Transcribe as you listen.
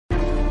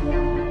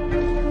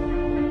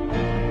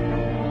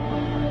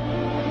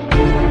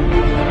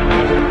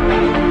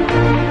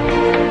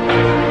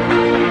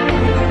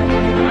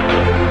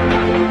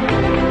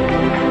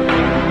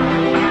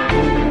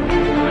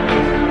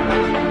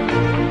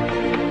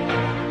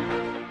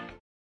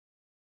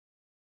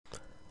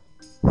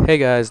Hey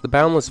guys, the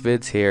Boundless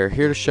Vids here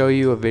to show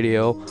you a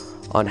video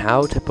on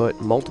how to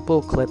put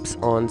multiple clips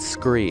on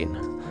screen.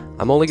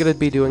 I'm only going to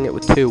be doing it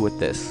with 2 with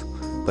this,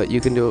 but you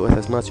can do it with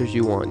as much as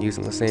you want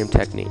using the same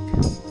technique.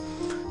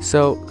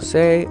 So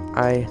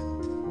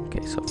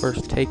so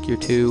first take your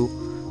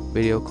 2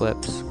 video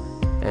clips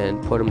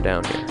and put them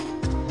down here.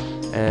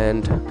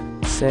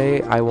 And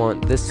say I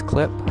want this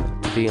clip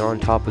to be on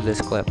top of this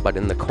clip, but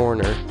in the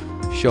corner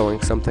showing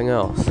something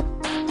else.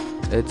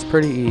 It's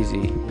pretty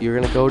easy. You're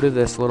going to go to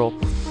this little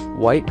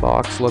white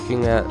box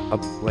looking at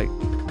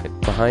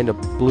behind a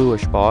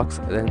bluish box,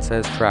 and then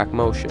says track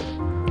motion.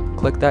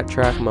 Click that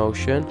track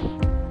motion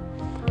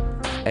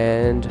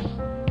and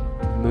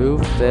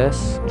move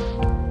this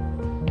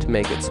to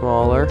make it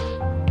smaller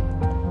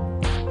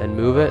and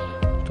move it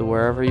to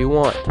wherever you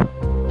want.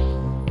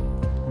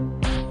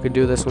 You can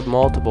do this with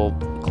multiple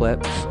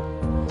clips.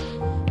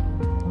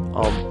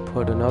 I'll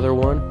put another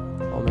one.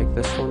 I'll make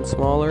this one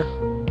smaller.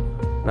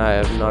 And I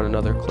have not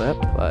another clip,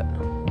 but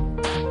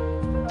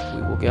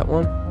we will get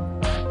one.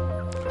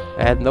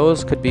 And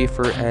those could be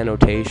for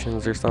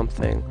annotations or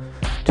something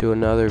to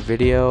another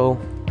video.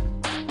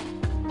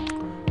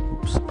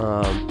 Oops.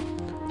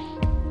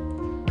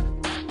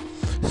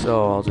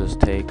 So I'll just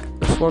take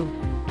this one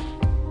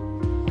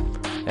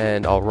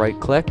and I'll right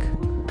click,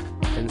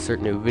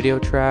 insert new video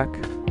track,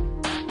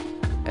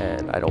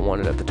 and I don't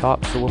want it at the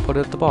top, so we'll put it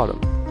at the bottom.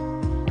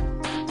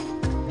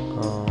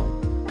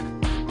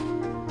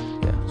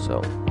 So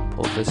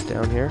pull this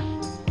down here,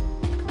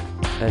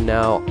 and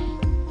now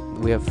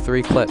we have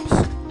 3 clips,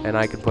 and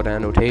I can put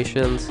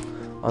annotations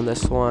on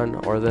this one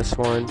or this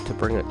one to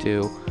bring it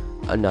to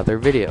another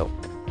video.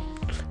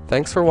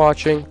 Thanks for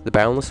watching. The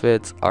Boundless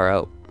Vids are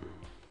out.